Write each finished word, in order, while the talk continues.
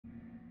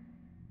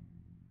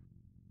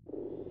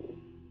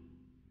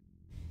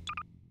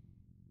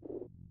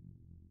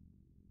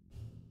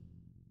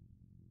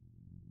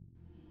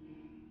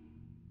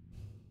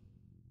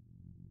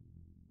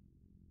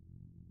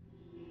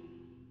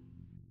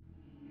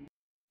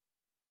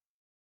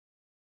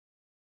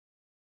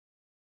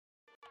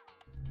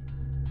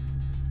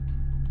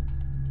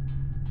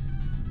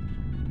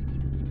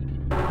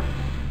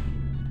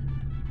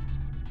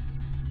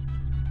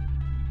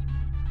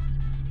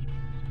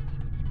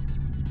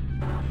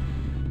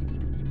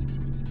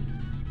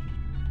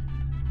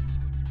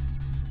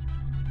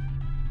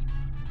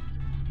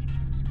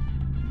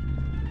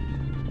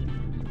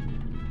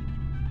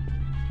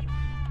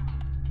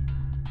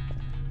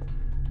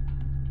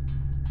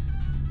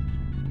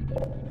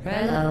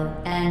Hello,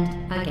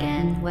 and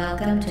again,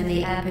 welcome to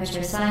the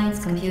Aperture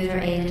Science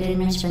Computer-Aided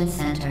Enrichment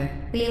Center.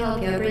 We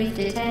hope your brief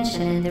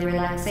detention in the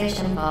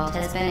relaxation vault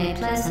has been a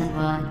pleasant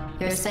one.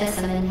 Your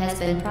specimen has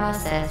been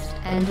processed,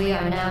 and we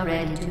are now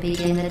ready to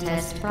begin the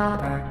test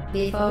proper.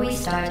 Before we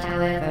start,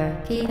 however,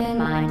 keep in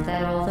mind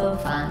that although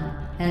fun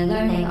and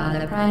learning are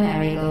the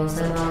primary goals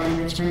of all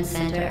Enrichment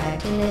Center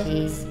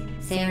activities,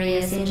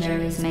 serious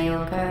injuries may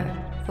occur.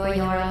 For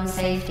your own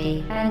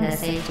safety and the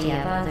safety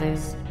of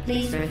others,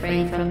 please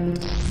refrain from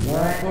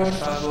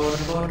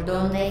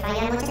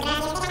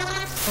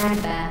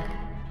stand back.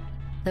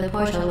 The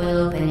portal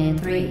will open in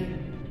 3,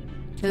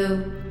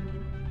 2,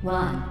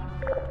 1.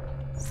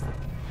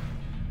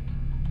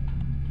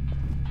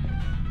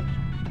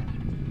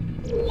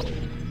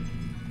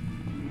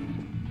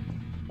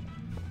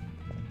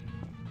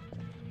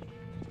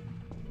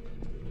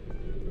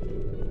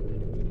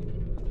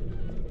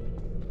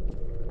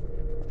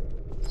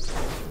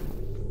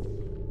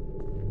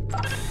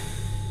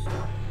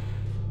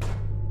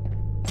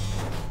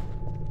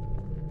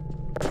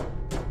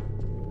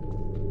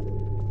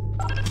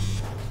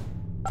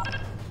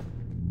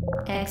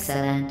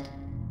 Excellent.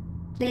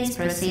 Please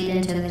proceed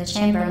into the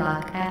chamber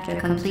lock after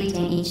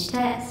completing each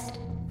test.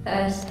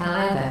 First,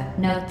 however,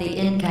 note the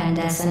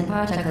incandescent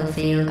particle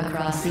field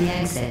across the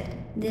exit.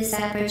 This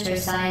Aperture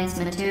Science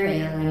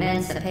Material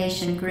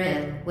Emancipation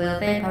Grill will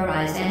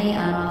vaporize any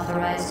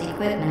unauthorized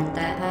equipment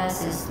that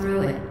passes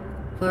through it.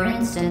 For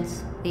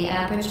instance, the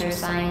Aperture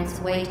Science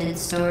Weighted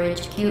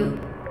Storage Cube.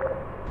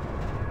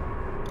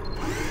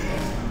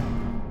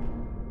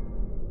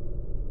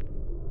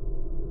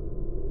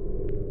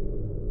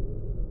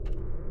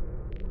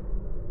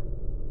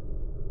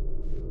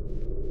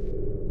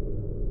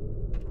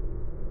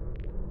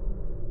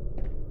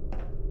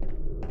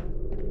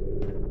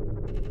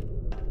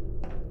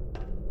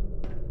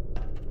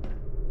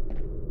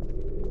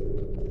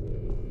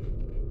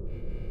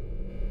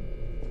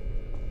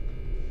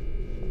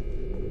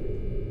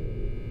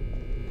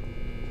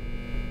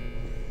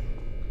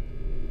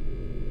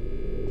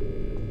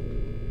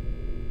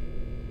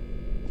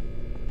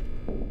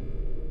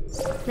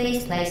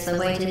 Please place the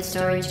weighted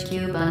storage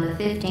cube on the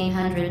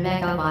 1500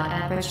 megawatt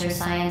Aperture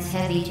Science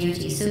Heavy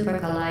Duty Super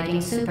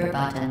Colliding Super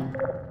Button.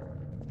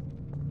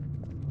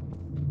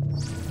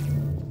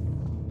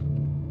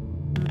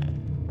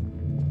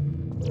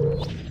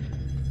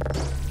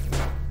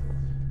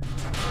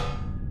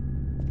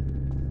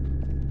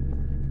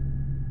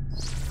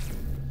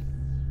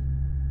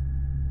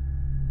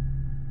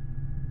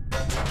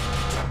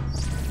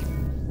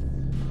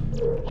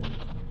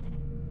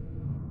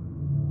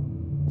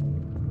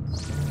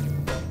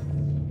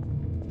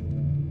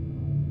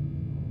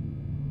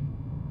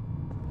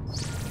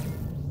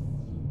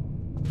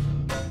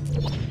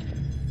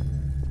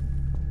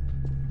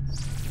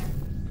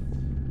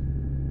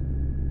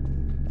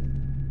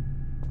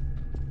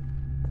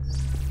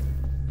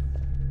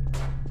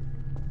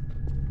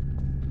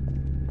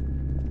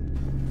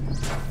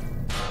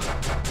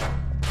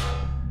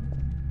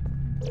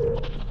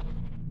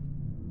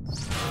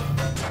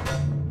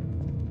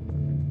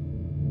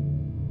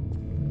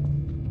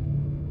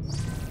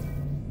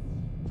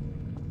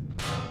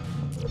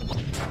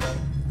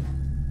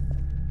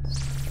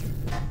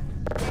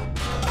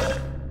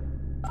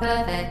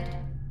 Perfect.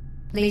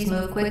 Please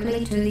move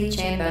quickly to the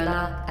chamber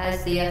lock,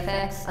 as the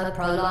effects of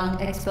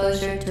prolonged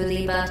exposure to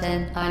the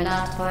button are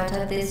not part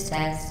of this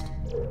test.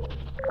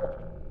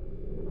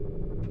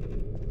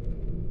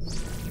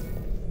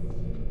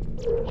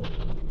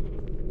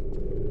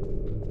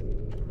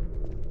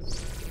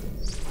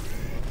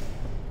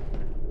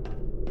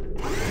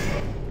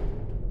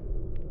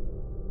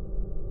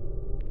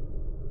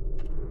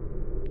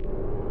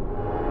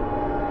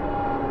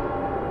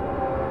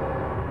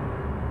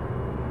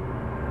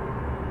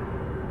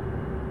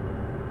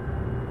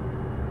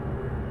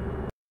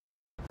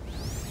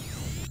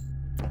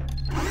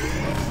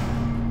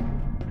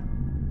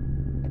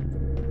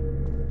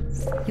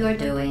 You're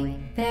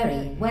doing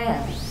very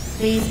well.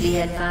 Please be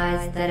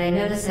advised that a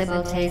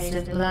noticeable taste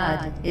of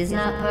blood is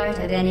not part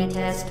of any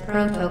test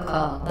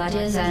protocol, but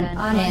is an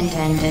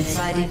unintended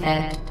side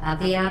effect of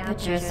the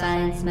Aperture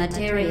Science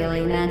Material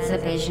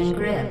Emancipation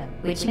Grill,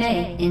 which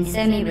may, in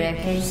semi-rare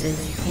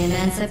cases,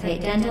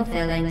 emancipate dental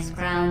fillings,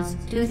 crowns,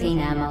 tooth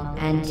enamel,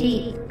 and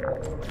teeth.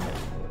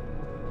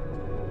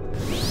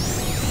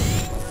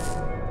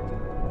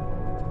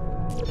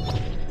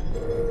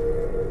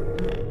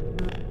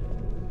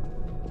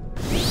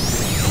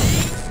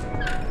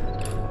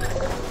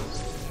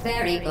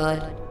 Very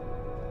good.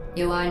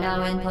 You are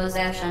now in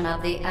possession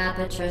of the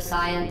Aperture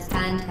Science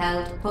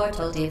handheld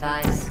portal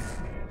device.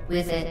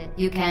 With it,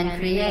 you can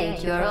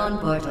create your own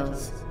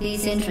portals.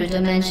 These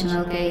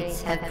intradimensional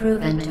gates have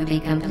proven to be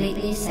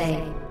completely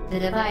safe. The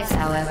device,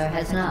 however,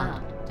 has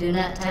not. Do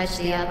not touch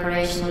the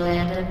operational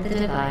end of the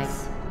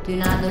device. Do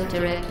not look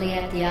directly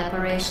at the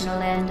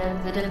operational end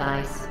of the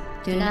device.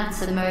 Do not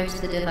submerge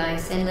the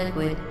device in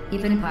liquid,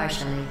 even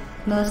partially.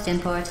 Most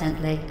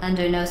importantly,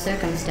 under no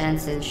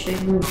circumstances should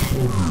you...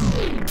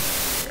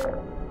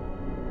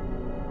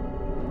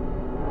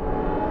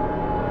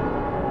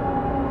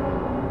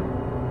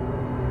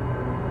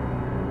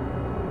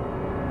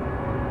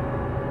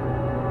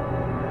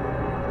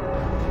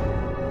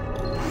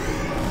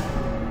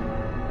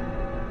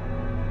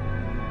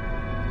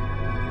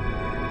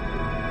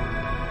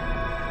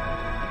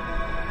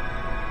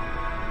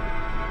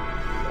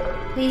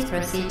 Please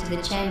proceed to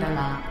the chamber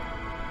lock.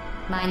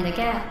 Mind the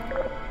gap.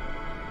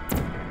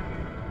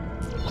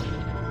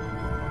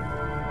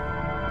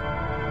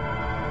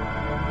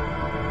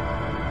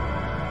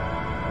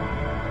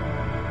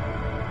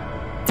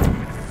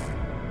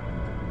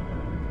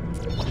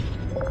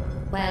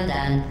 Well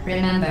done.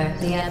 Remember,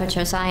 the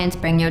Aperture Science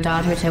Bring Your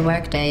Daughter to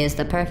Work Day is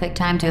the perfect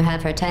time to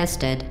have her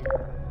tested.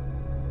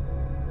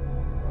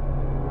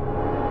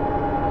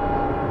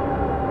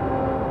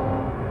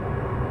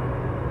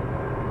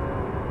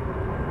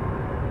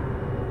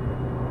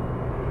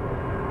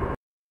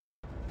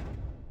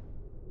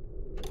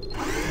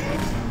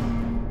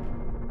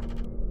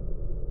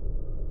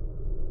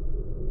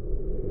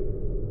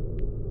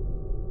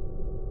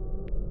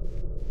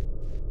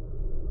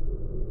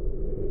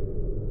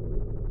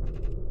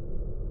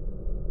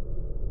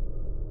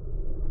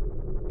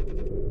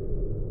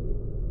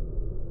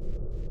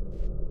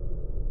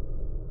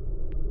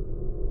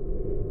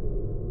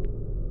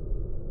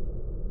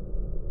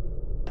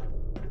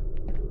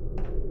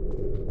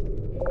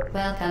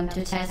 Welcome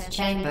to Test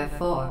Chamber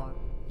 4.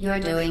 You're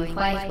doing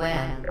quite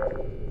well.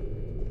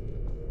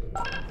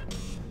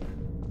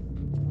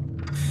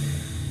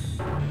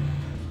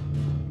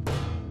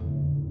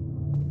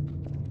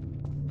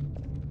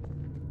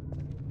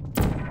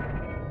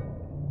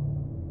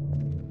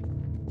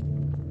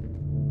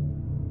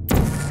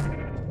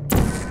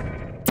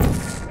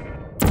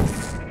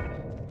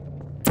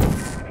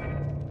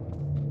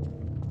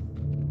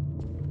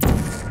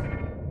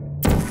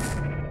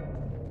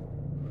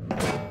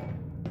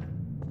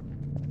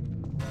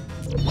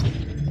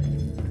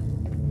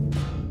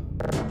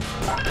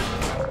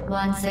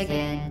 Once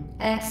again,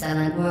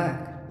 excellent work.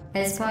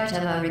 As part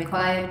of our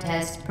required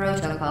test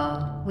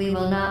protocol, we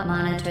will not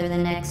monitor the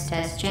next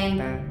test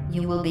chamber.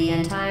 You will be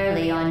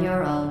entirely on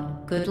your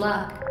own. Good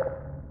luck.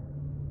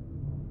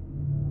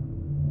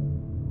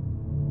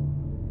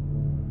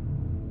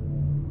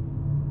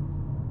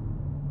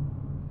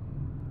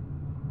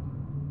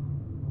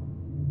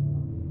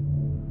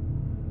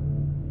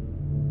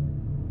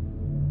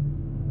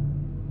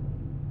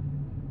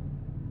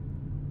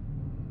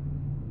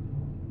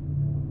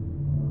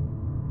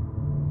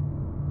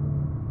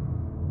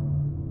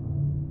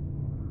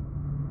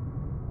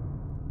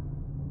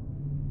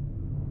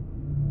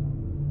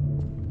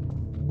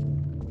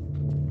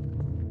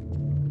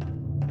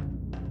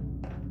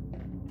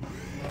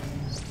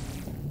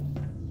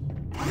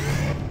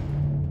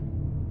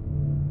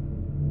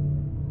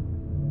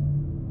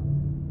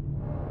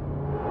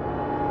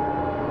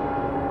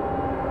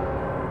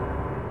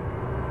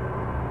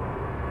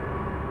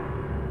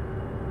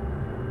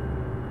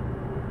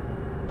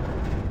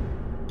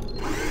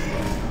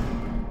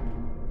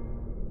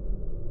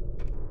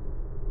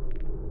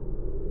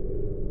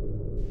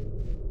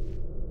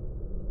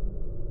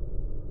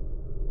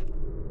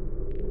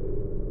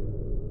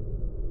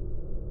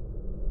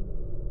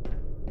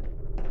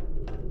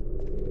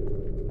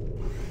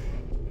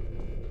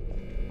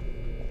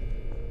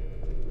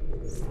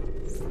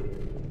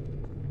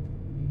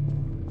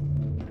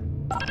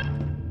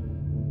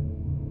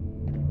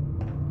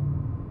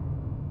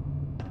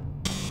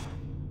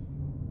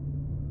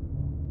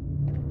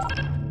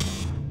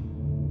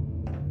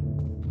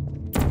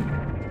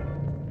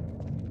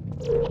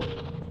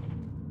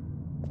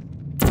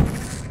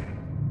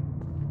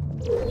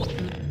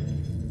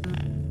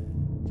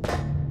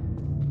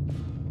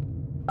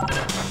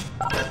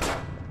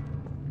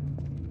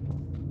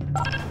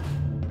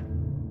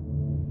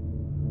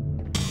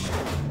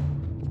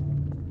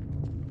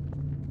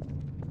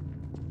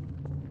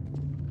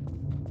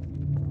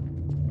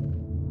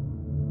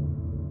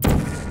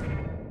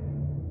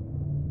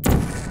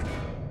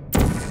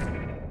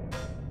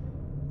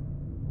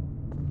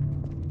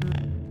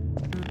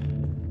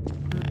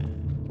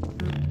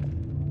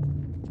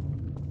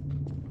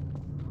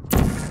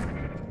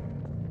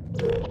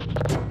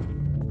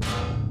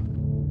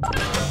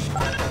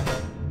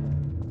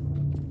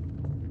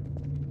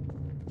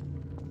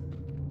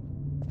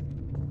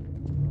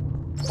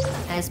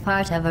 As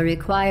part of a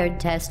required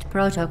test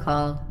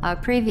protocol, our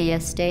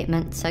previous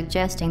statement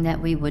suggesting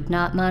that we would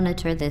not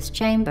monitor this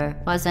chamber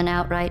was an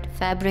outright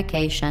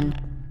fabrication.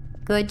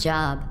 Good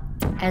job.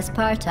 As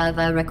part of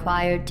a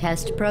required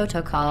test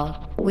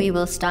protocol, we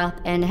will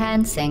stop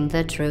enhancing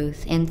the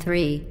truth in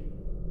 3,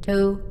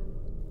 2,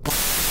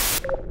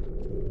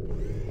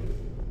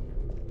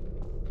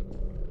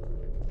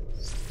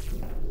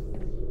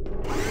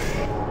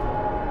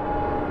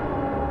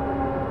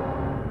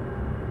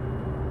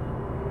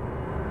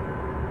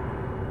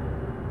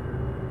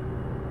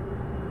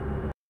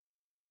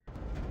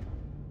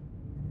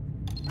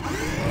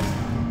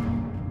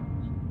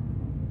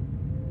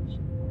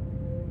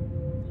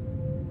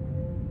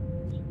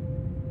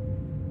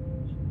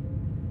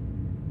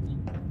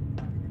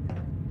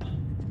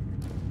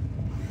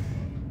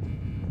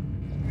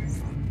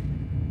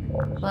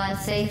 While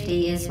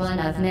safety is one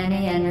of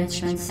many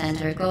Enrichment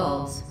Center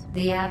goals,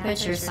 the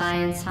Aperture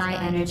Science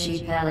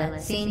high-energy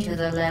pellet seen to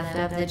the left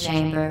of the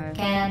chamber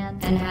can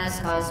and has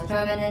caused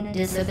permanent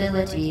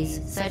disabilities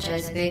such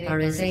as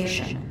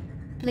vaporization.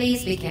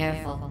 Please be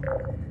careful.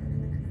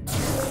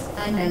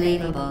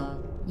 Unbelievable.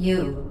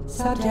 You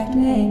Subject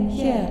name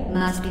here.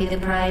 must be the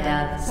pride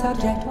of.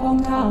 Subject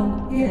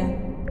hometown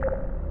here.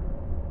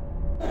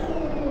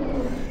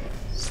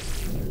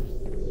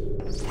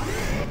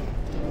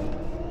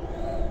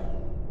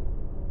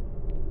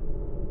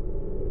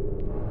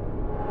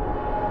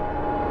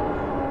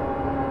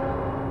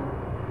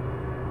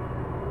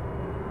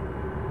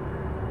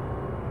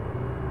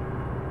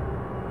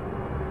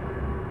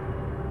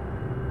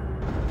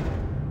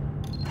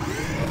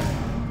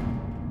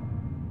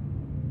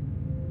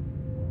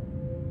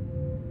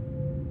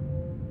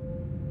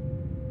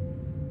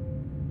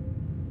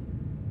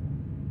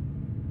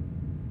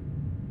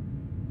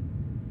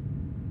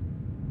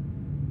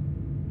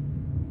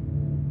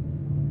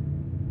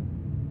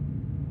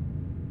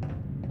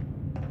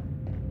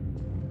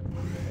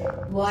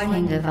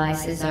 Warning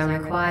devices are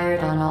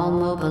required on all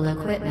mobile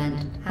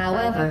equipment.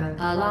 However,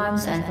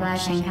 alarms and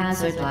flashing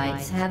hazard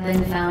lights have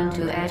been found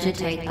to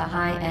agitate the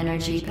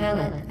high-energy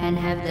pellet and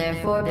have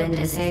therefore been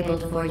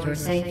disabled for your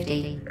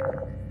safety.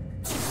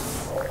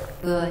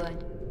 Good.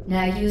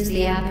 Now use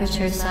the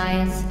Aperture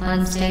Science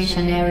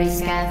unstationary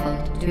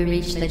scaffold to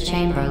reach the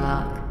chamber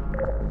lock.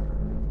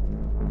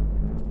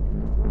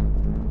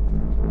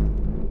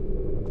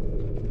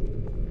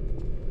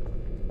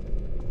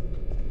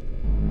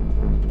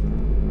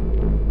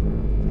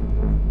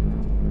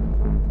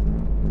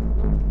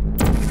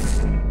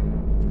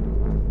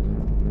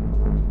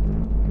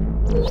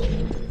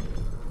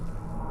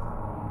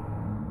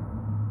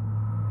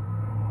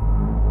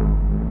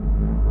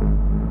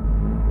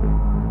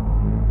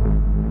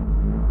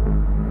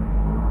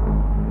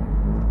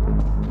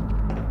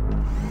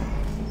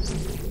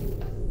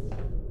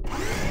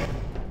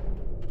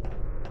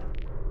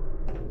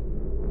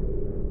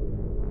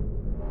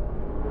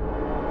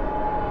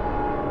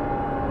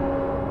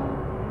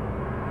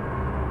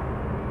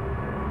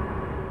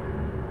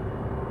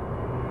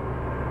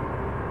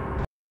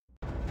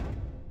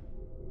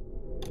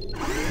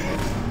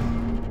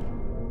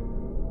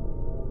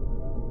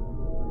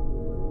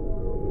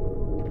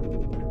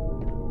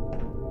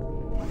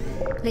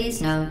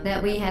 Please note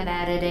that we have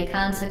added a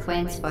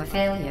consequence for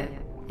failure.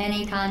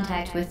 Any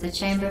contact with the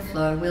chamber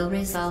floor will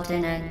result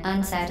in an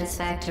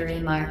unsatisfactory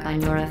mark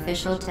on your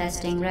official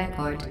testing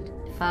record,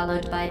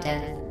 followed by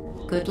death.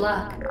 Good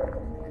luck.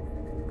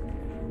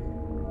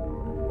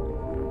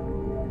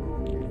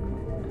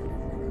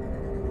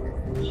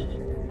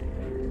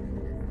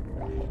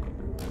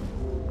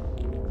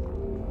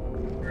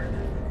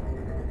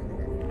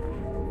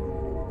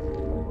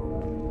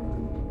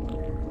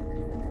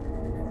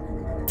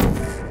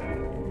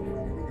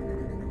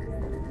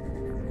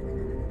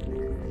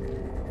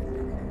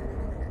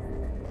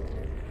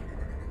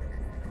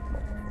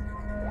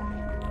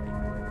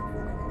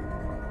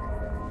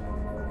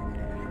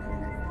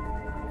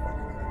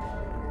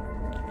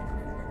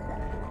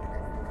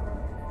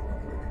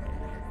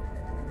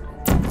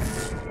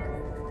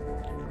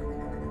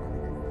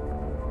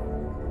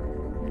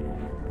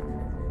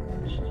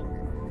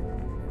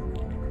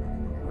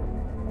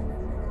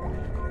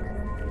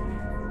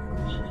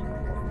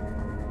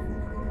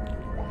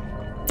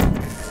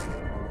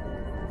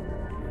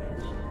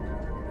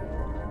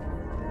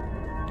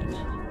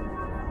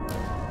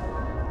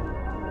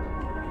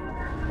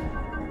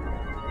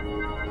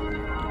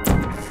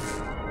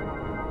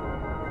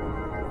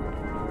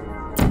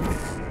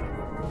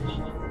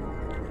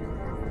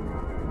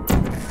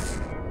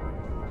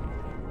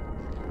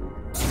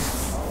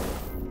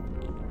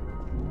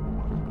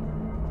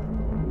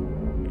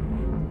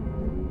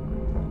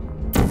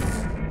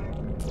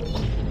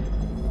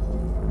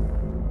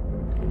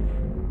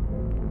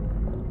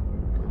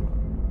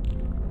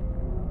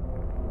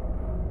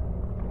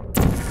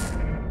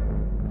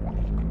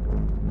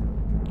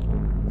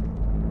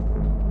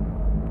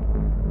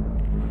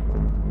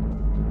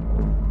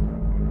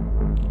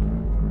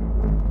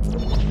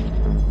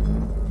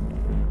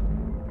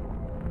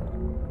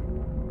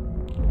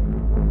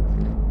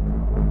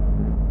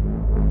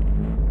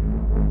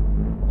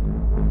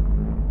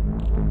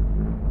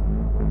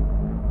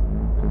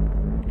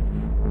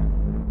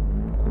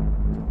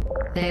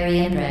 Very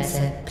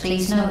impressive.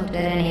 Please note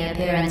that any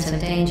appearance of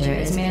danger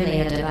is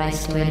merely a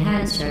device to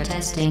enhance your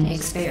testing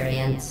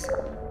experience.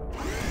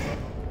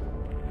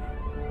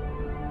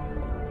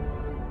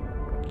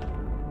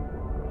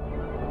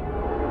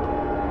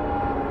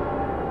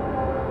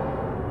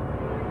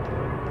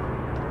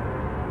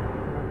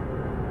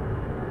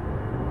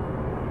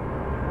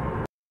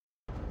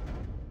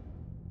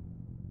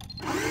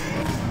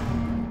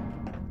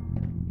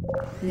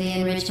 The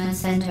Enrichment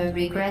Center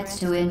regrets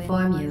to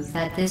inform you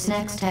that this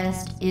next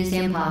test is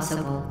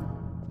impossible.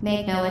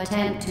 Make no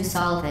attempt to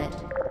solve it.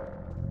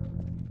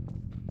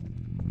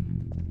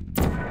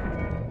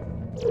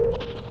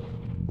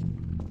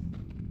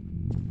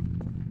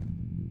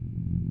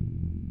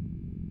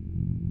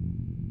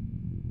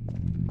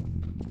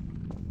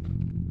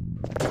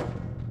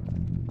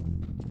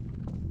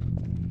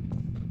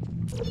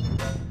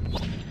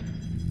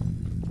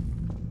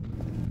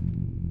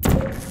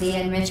 The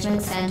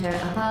Enrichment Center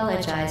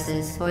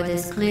apologizes for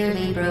this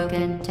clearly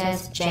broken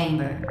test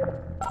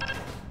chamber.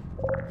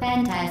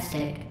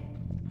 Fantastic.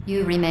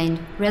 You remained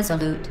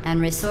resolute and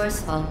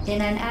resourceful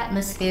in an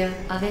atmosphere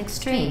of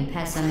extreme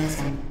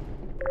pessimism.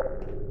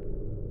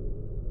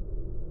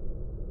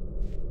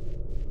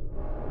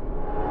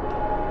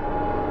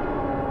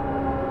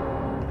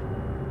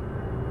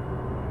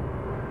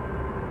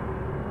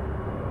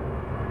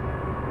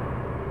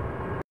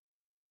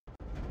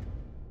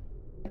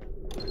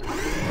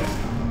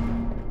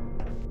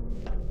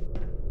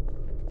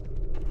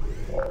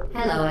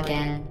 Hello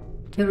again.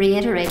 To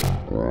reiterate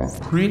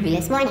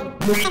previous warning.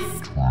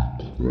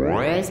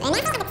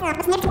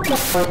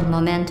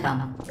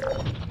 Momentum.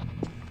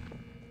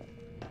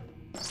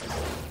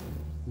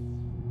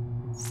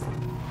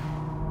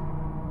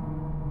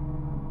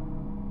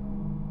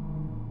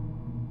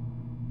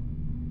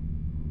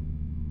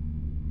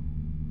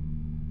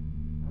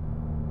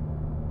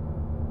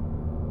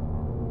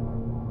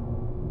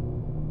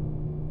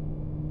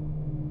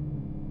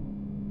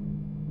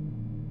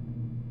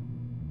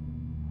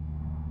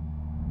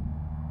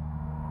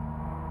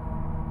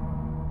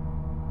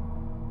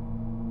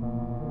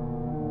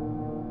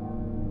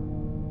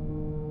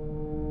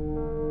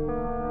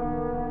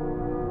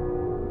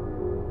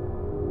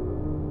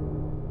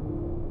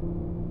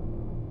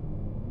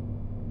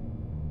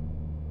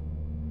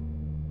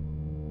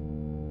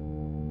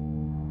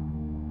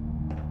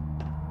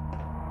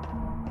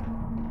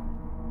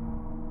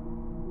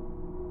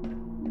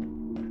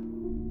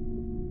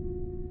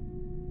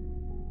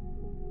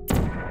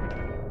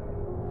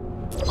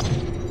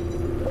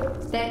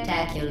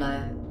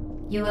 Spectacular.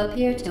 You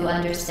appear to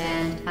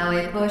understand how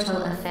a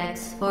portal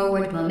affects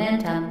forward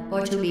momentum,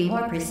 or to be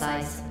more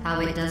precise, how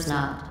it does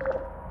not.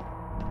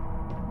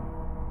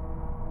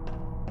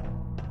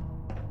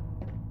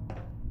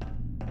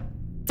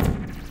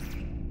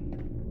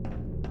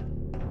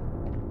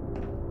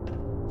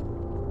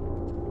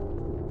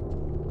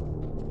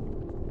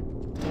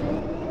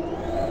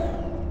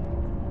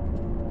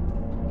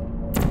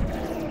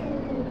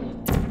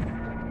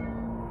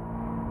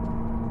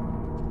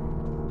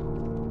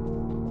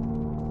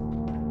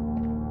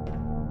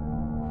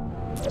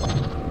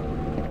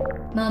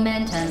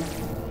 Momentum,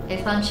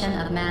 a function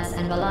of mass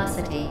and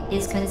velocity,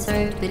 is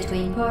conserved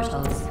between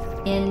portals.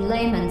 In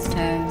layman's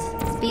terms,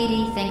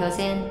 speedy thing goes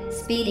in,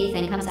 speedy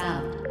thing comes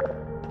out.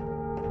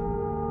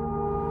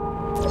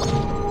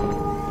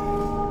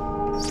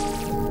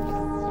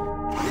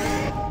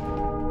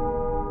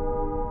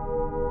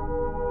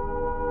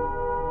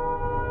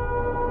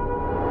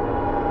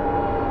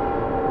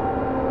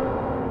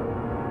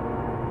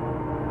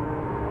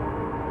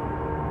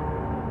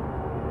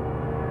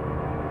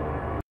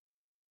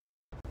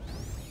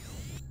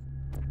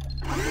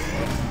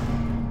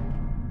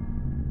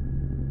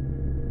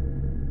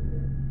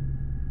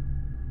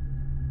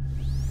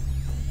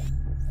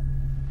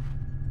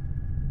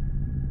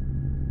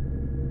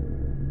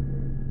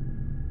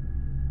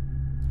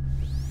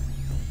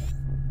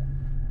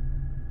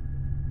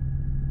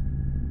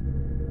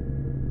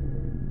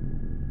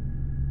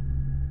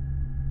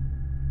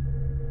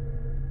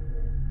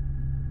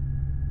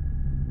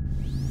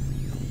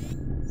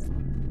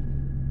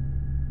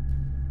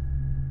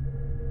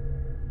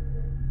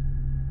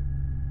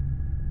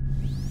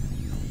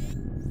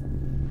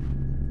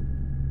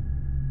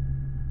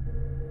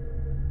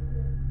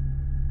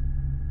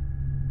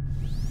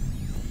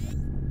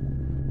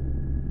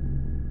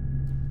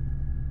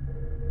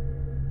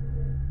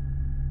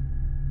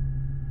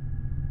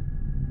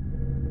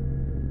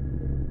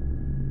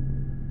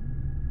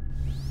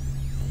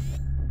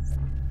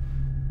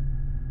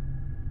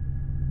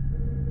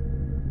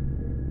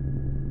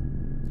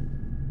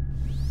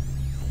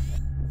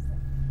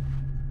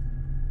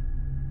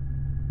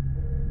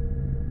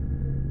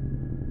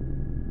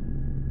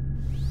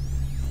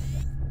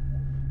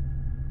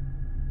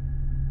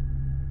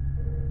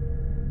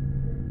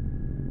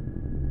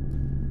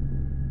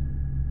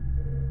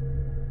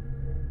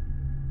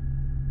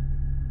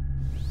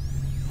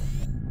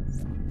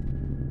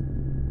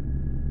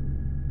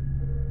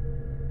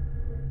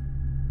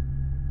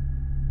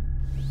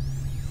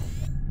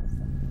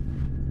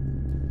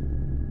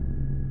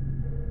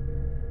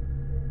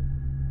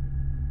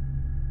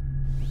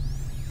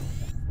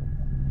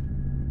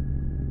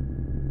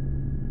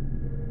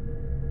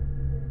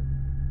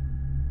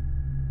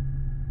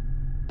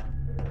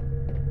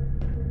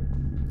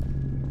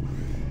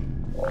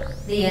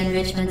 The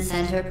Enrichment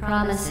Center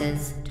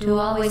promises to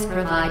always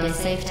provide a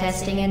safe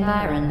testing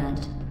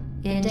environment.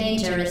 In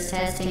dangerous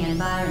testing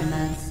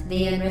environments,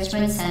 the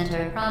Enrichment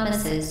Center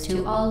promises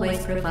to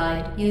always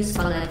provide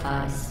useful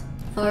advice.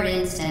 For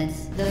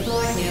instance, the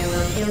floor here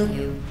will kill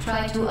you.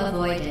 Try to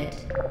avoid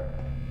it.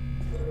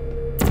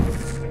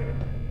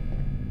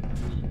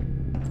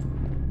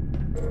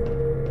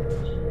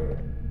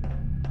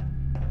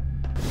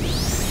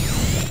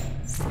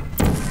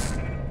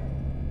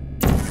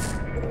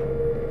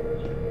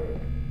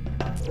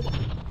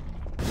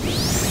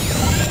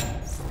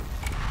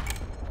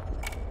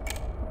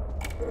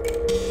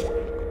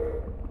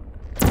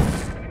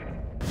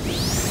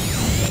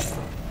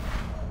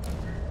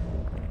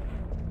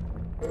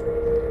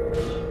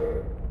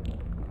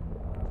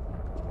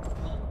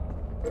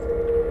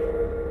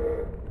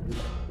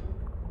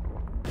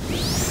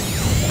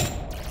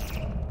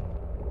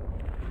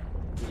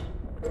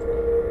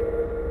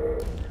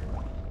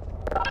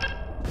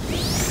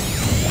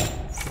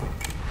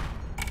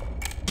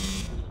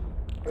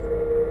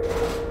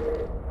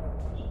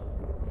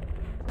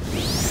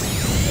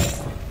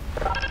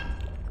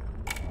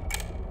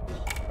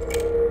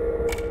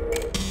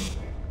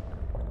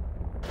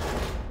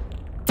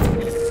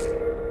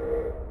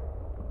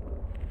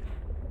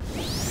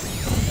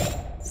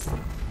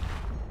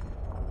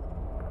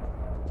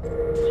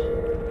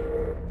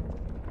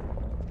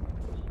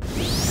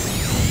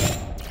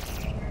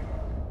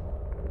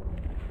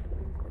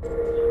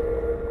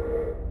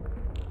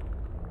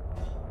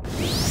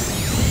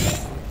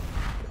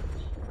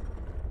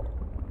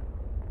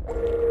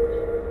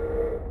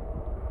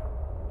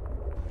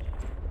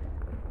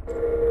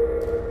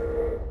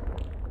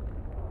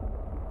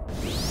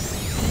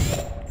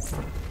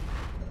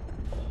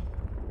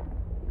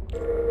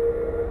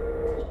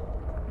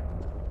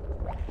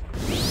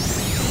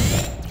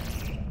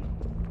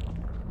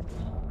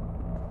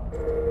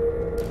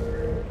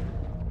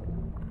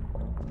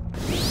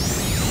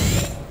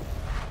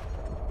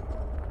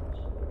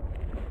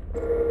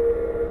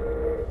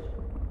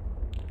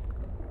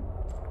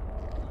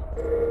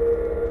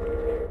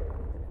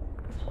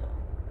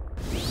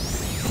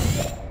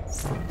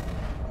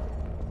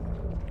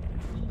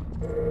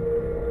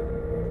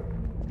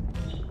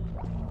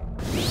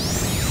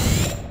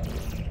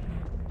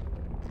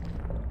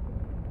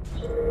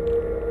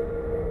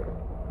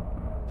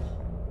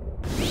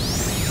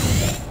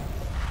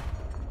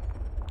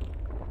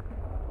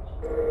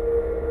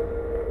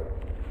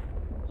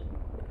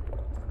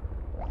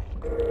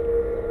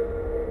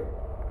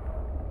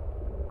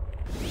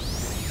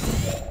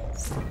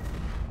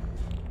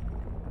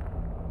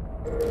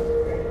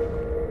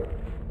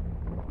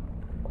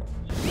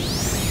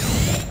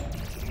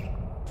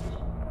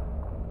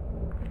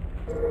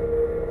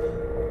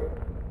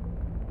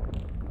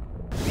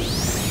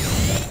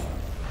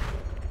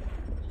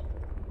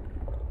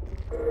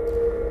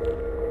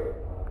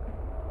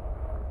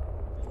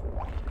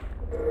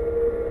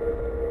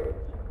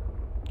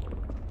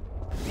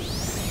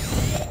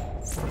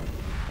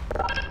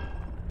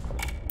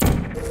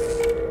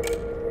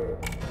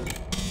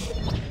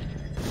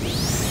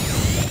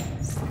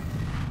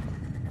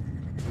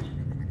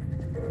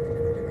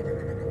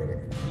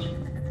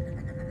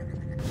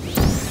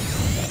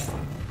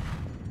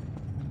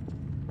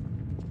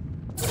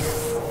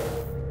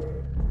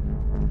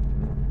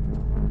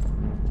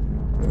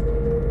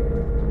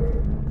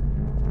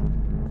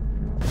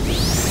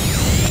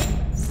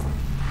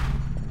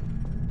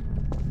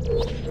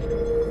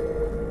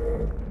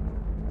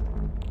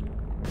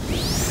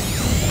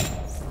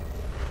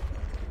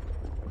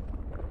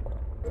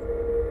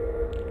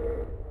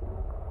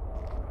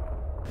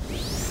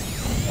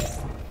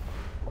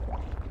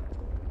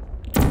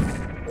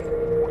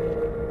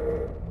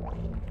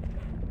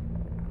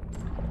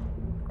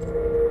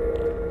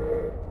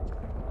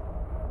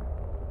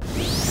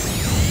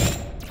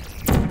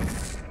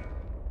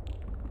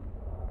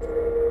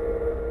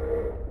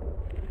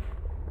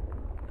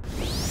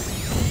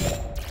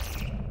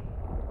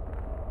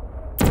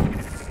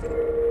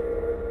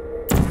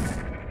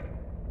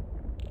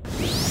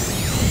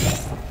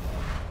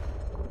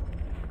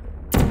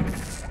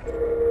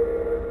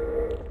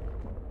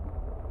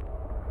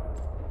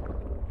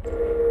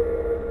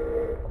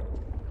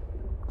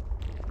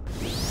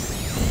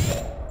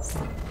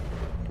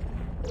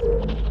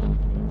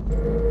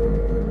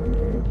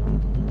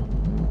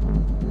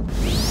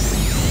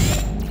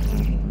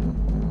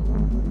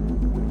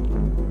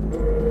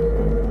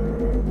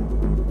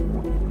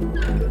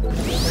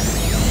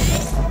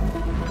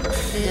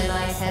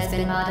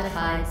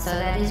 Modified so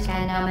that it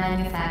can now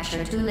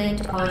manufacture two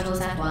linked portals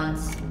at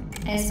once.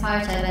 As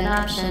part of an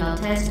optional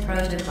test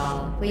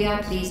protocol, we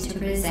are pleased to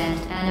present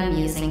an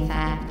amusing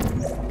fact.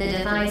 The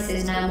device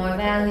is now more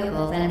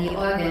valuable than the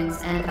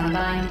organs and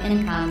combined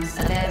incomes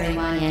of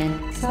everyone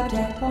in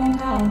Subject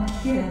hometown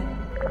here.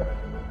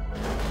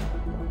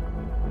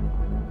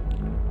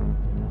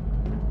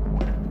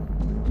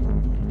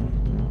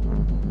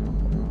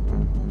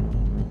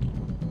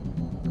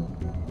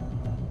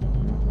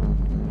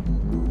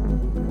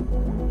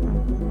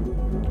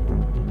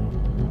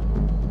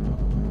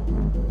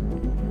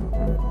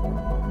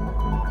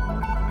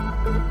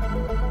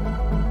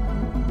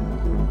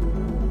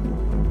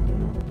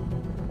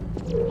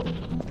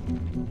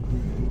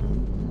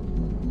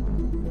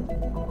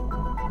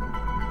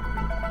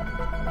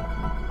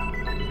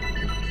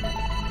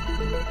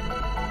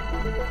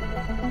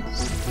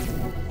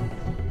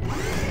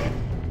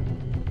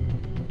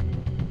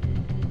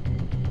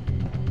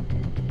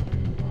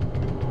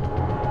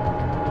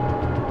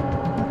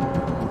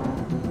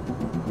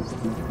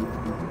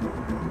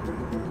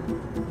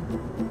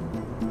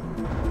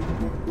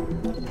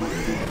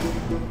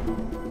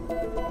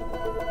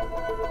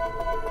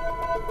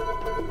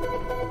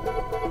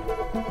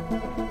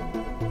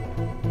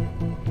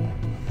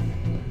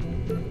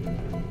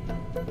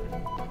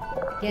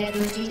 Get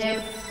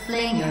repeated,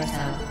 fling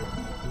yourself.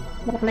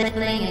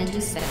 Fling into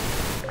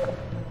space.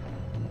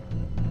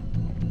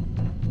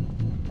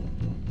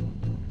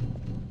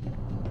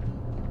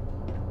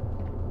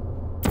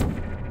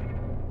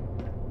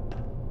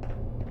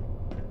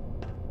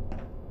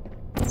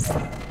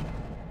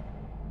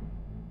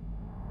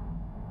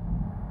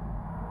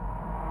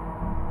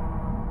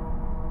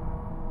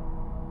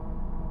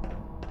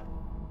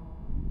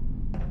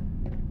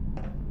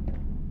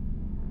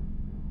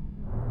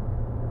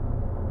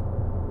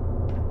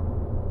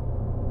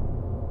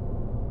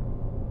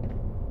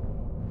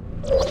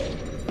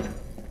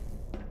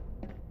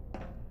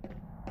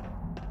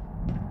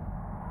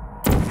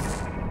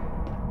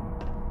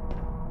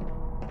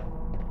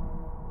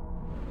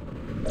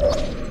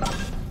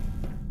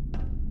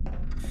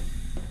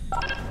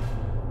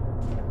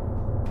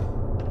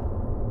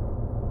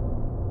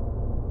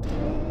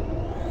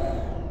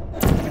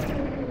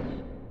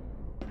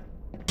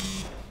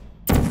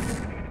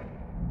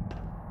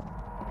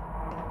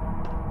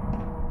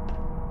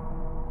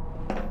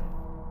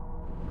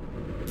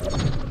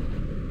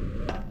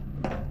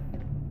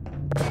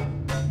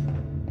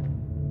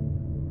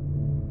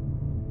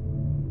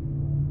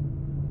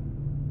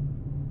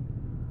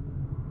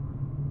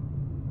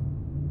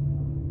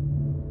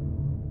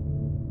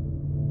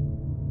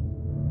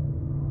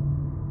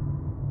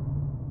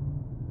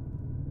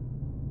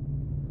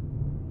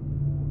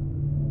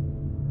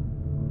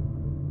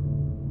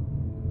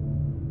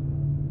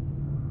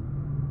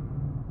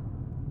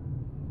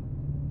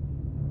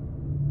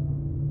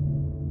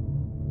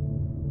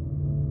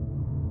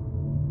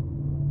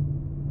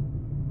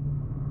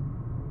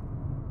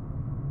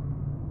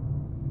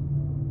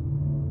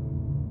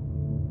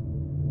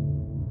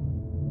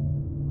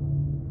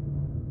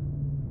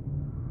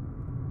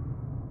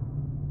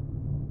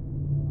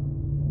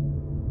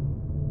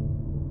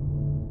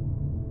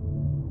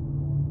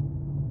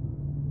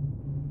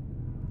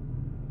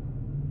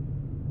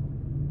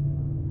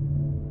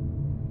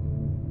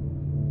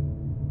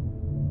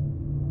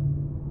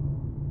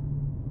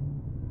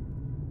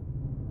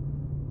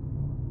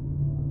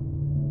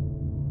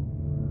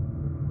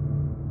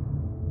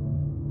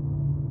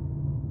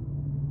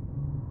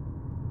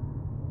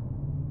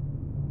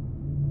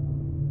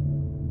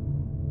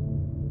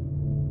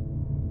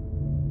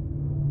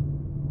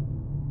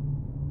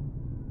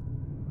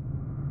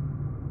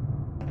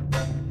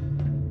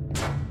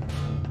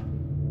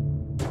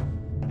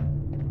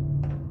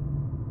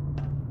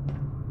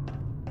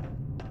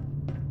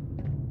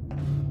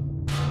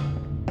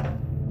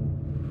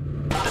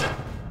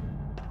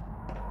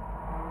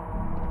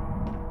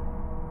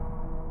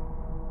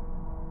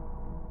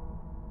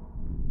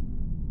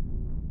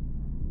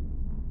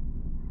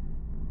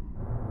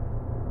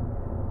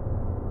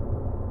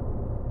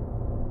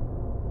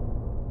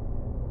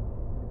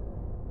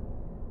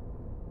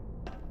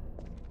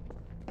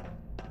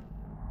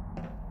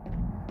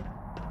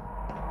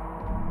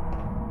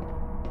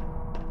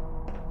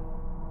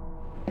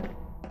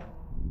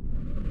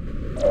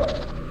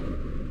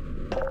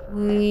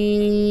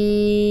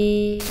 We